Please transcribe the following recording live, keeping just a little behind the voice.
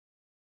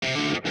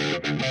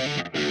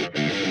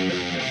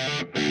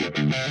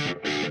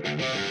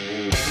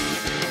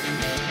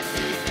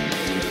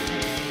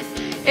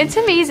It's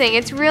amazing.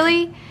 It's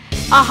really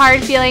a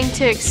hard feeling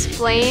to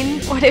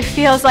explain what it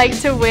feels like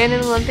to win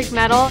an Olympic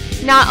medal.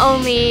 Not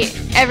only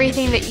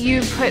everything that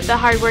you put the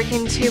hard work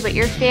into, but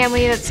your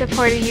family that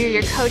supported you,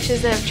 your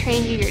coaches that have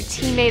trained you, your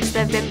teammates that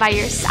have been by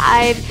your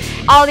side.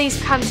 All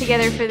these come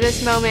together for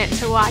this moment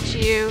to watch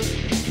you,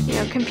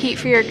 compete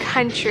for your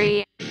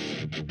country.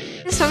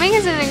 Swimming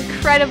is an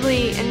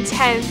incredibly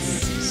intense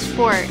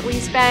sport. We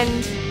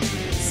spend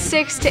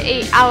 6 to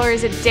 8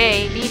 hours a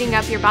day beating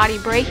up your body,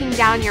 breaking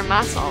down your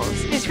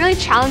muscles. It's really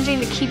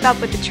challenging to keep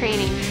up with the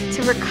training,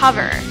 to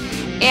recover.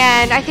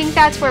 And I think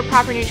that's where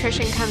proper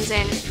nutrition comes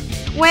in.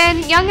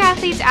 When young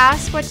athletes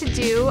ask what to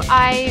do,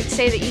 I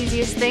say the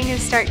easiest thing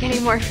is start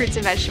getting more fruits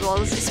and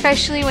vegetables,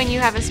 especially when you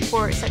have a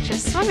sport such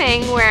as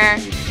swimming where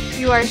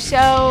you are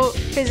so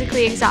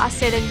physically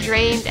exhausted and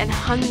drained and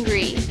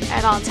hungry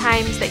at all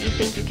times that you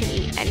think you can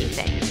eat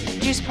anything.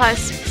 Juice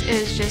Plus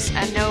is just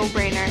a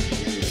no-brainer.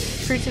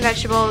 Fruits and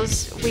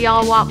vegetables, we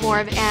all want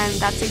more of, and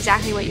that's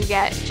exactly what you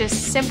get.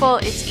 Just simple,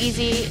 it's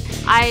easy.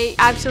 I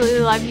absolutely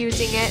love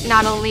using it,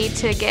 not only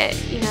to get,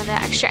 the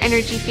extra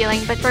energy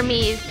feeling, but for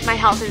me, my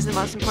health is the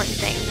most important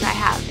thing that I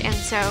have. And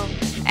so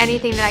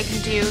anything that I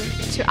can do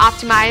to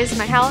optimize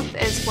my health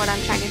is what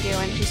I'm trying to do,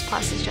 and Juice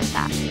Plus is just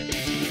that.